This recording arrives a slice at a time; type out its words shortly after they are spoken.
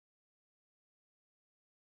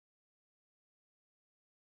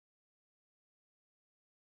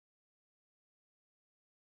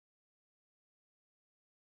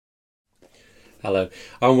Hello,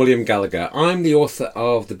 I'm William Gallagher. I'm the author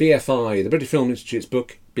of the BFI, the British Film Institute's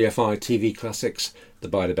book, BFI TV Classics, The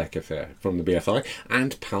Beiderbecke Affair, from the BFI,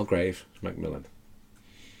 and Palgrave Macmillan.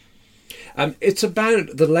 It's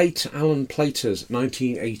about the late Alan Plater's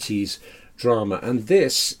 1980s drama, and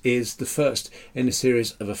this is the first in a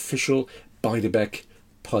series of official Beiderbecke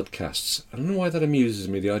podcasts. I don't know why that amuses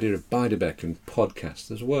me, the idea of Beiderbecke and podcasts.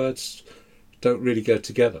 Those words don't really go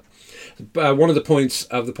together. One of the points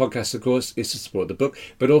of the podcast, of course, is to support the book,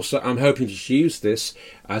 but also I'm hoping to use this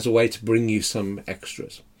as a way to bring you some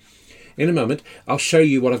extras. In a moment, I'll show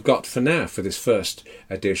you what I've got for now for this first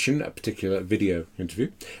edition, a particular video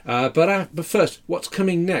interview. But first, what's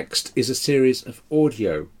coming next is a series of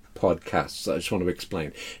audio podcasts that I just want to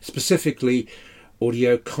explain, specifically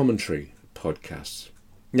audio commentary podcasts.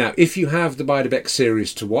 Now, if you have the Beiderbecke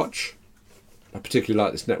series to watch, I particularly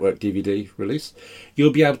like this network DVD release,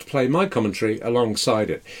 you'll be able to play my commentary alongside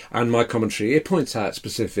it. And my commentary, it points out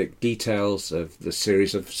specific details of the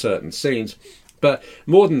series of certain scenes. But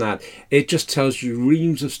more than that, it just tells you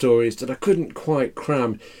reams of stories that I couldn't quite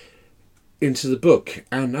cram into the book.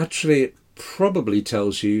 And actually, it probably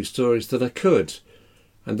tells you stories that I could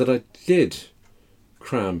and that I did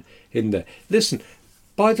cram in there. Listen,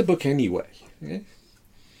 buy the book anyway. Yeah?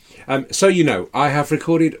 So you know, I have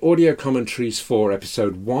recorded audio commentaries for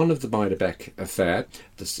episode 1 of the Beiderbecke Affair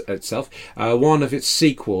itself, one of its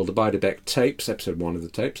sequel, the Beiderbecke Tapes, episode 1 of the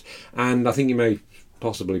tapes, and I think you may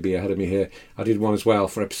possibly be ahead of me here, I did one as well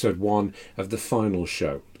for episode 1 of the final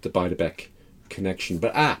show, the Beiderbecke Connection.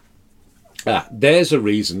 But there's a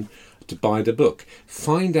reason to buy the book.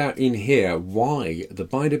 Find out in here why the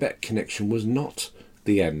Beiderbecke Connection was not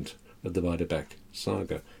the end of the Beiderbecke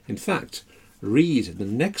saga. In fact, read the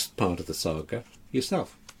next part of the saga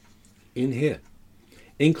yourself, in here.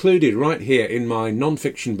 Included right here in my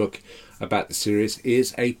non-fiction book about the series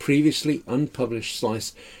is a previously unpublished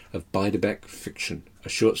slice of Beiderbecke fiction, a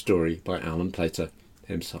short story by Alan Plater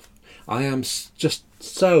himself. I am just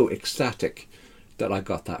so ecstatic that I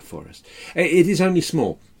got that for us. It is only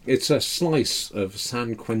small. It's a slice of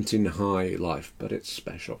San Quentin High life, but it's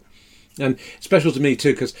special. And special to me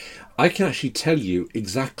too, because I can actually tell you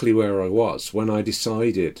exactly where I was when I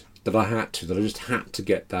decided that I just had to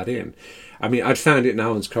get that in. I mean, I'd found it in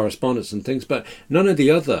Alan's correspondence and things, but none of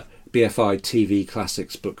the other BFI TV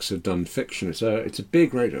Classics books have done fiction. It's a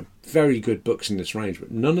big range of very good books in this range,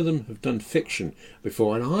 but none of them have done fiction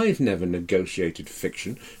before, and I've never negotiated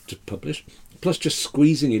fiction to publish. Plus, just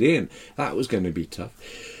squeezing it in, that was going to be tough.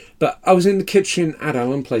 But I was in the kitchen at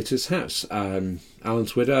Alan Plater's house,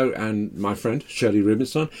 Alan's widow and my friend, Shirley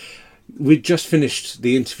Rubinstein. We'd just finished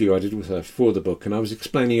the interview I did with her for the book, and I was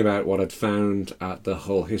explaining about what I'd found at the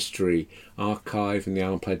Whole History archive and the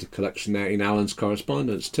Alan Plater collection there in Alan's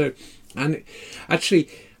correspondence too. And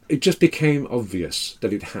it just became obvious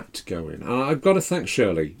that it had to go in. And I've got to thank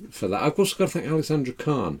Shirley for that. I've also got to thank Alexandra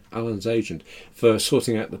Khan, Alan's agent, for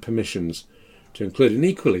sorting out the permissions to include. And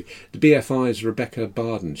equally, the BFI's Rebecca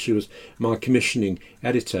Barden, she was my commissioning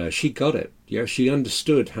editor. She got it. Yeah, she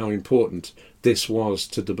understood how important this was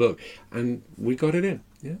to the book, and we got it in.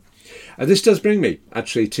 Yeah, this does bring me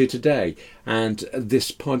actually to today and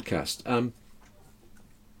this podcast.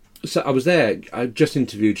 So I was there. I just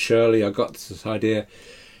interviewed Shirley. I got this idea.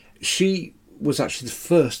 She was actually the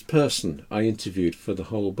first person I interviewed for the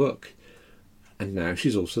whole book, and now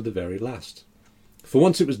she's also the very last. For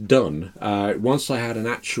once it was done, once I had an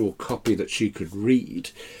actual copy that she could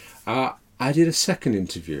read, I did a second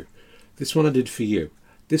interview. This one I did for you.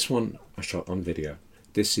 This one I shot on video.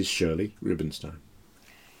 This is Shirley Rubinstein.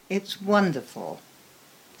 It's wonderful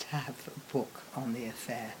to have a book on the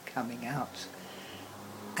affair coming out.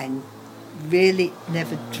 I really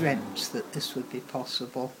never dreamt that this would be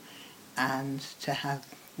possible, and to have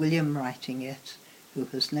William writing it, who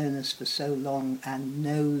has known us for so long and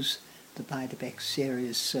knows the Beiderbecke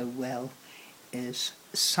series so well, is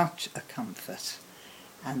such a comfort,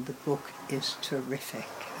 and the book is terrific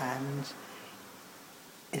and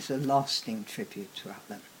is a lasting tribute to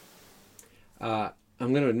Alan.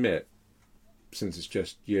 I'm going to admit, since it's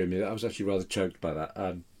just you and me, that I was actually rather choked by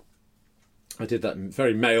that. I did that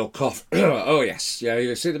very male cough. Oh yes, yeah,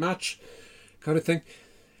 you see the match kind of thing.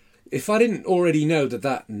 If I didn't already know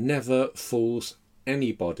that never fools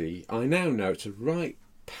anybody, I now know it's a right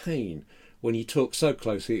pain when you talk so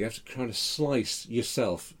closely you have to kind of slice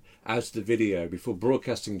yourself out of the video before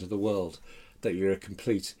broadcasting to the world that you're a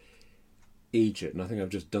complete idiot, and I think I've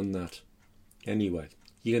just done that anyway.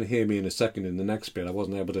 You're going to hear me in a second in the next bit. I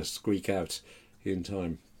wasn't able to squeak out in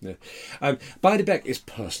time. Yeah. Beiderbecke is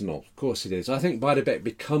personal, of course it is. I think Beiderbecke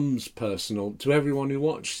becomes personal to everyone who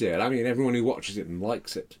watches it. I mean, everyone who watches it and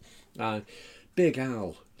likes it. Big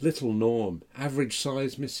Al, Little Norm, Average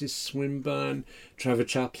Size Mrs. Swinburne, Trevor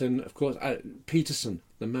Chaplin, of course, Peterson,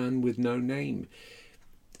 the man with no name.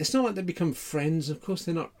 It's not like they become friends. Of course,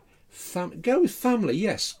 they're not. Go with family,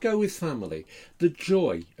 yes, go with family. The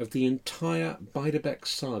joy of the entire Beiderbecke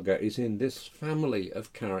saga is in this family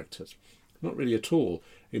of characters. Not really at all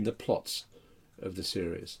in the plots of the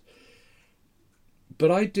series.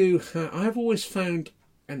 But I've always found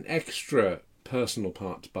an extra personal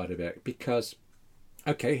part to Beiderbecke because,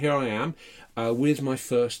 okay, here I am with my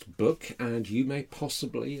first book, and you may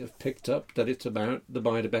possibly have picked up that it's about the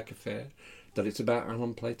Beiderbecke affair, that it's about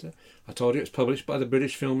Alan Plater. I told you it's published by the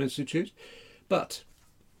British Film Institute. But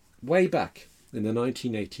way back in the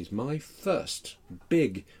 1980s, my first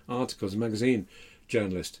big article as a magazine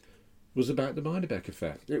journalist was about the Beiderbecke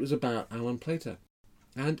affair. It was about Alan Plater,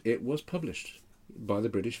 and it was published by the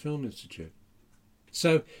British Film Institute.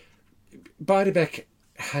 So Beiderbecke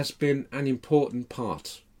has been an important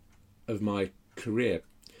part of my career,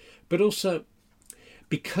 but also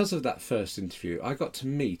because of that first interview, I got to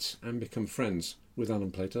meet and become friends with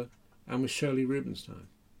Alan Plater and with Shirley Rubinstein.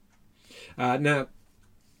 Now,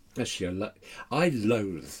 I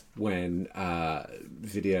loathe when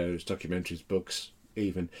videos, documentaries, books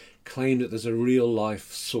even claim that there's a real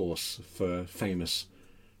life source for famous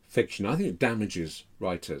fiction. I think it damages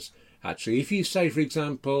writers, actually. If you say, for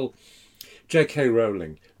example, J.K.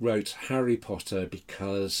 Rowling wrote Harry Potter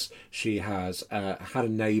because she has had a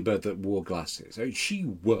neighbour that wore glasses. I mean, she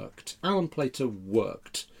worked. Alan Plater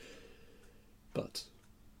worked. But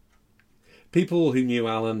people who knew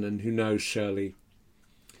Alan and who know Shirley...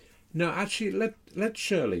 No, actually, let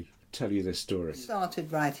Shirley tell you this story. I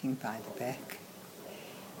started writing Beiderbecke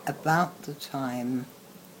about the time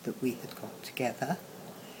that we had got together,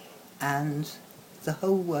 and the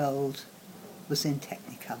whole world was in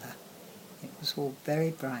Technicolor. It was all very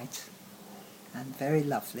bright and very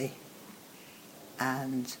lovely,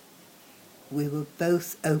 and we were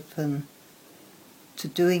both open to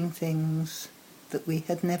doing things that we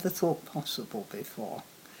had never thought possible before.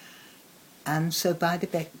 And so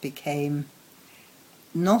Beiderbecke became,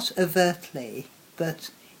 not overtly, but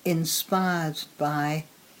inspired by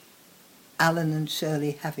Alan and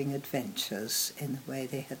Shirley having adventures in a way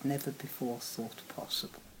they had never before thought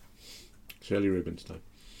possible. Shirley Rubinstein.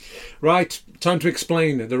 Right, time to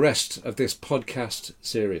explain the rest of this podcast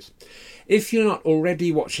series. If you're not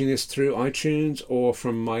already watching this through iTunes or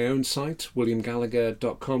from my own site,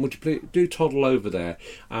 williamgallagher.com, would you please do toddle over there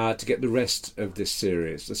to get the rest of this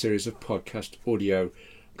series, a series of podcast audio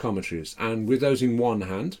commentaries. And with those in one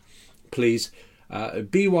hand, please,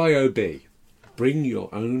 BYOB, bring your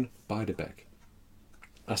own Beiderbecke.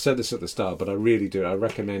 I said this at the start, but I really do. I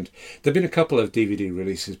recommend. There have been a couple of DVD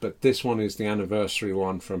releases, but this one is the anniversary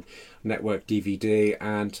one from Network DVD,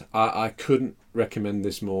 and I couldn't recommend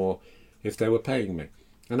this more if they were paying me.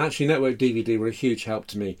 And actually, Network DVD were a huge help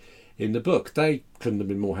to me in the book. They couldn't have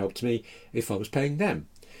been more help to me if I was paying them.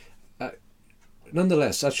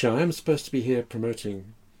 Nonetheless, actually, I am supposed to be here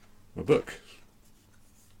promoting my book.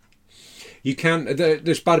 You can.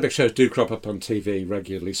 These Beiderbecke shows do crop up on TV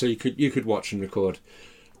regularly, so you could watch and record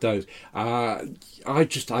those. I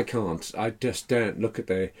can't. I just don't look at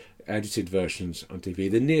their edited versions on TV.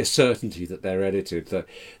 The near certainty that they're edited, that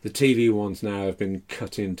the TV ones now have been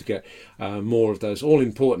cut in to get more of those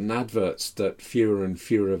all-important adverts that fewer and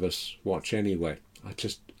fewer of us watch anyway. I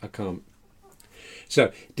can't.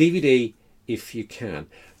 So, DVD, if you can.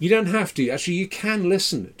 You don't have to. Actually, you can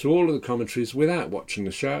listen to all of the commentaries without watching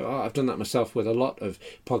the show. I've done that myself with a lot of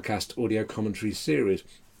podcast audio commentary series.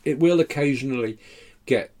 It will occasionally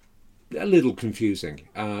get a little confusing,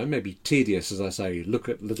 maybe tedious, as I say. Look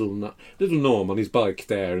at little Norm on his bike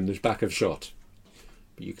there in the back of shot.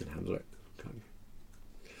 But you can handle it, can't you?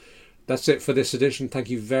 That's it for this edition. Thank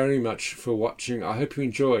you very much for watching. I hope you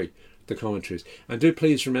enjoy the commentaries. And do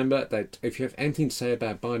please remember that if you have anything to say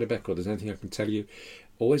about Beiderbecke or there's anything I can tell you,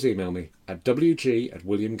 always email me at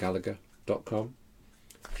wg@williamgallagher.com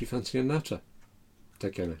if you fancy a natter.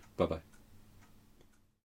 Take care now. Bye-bye.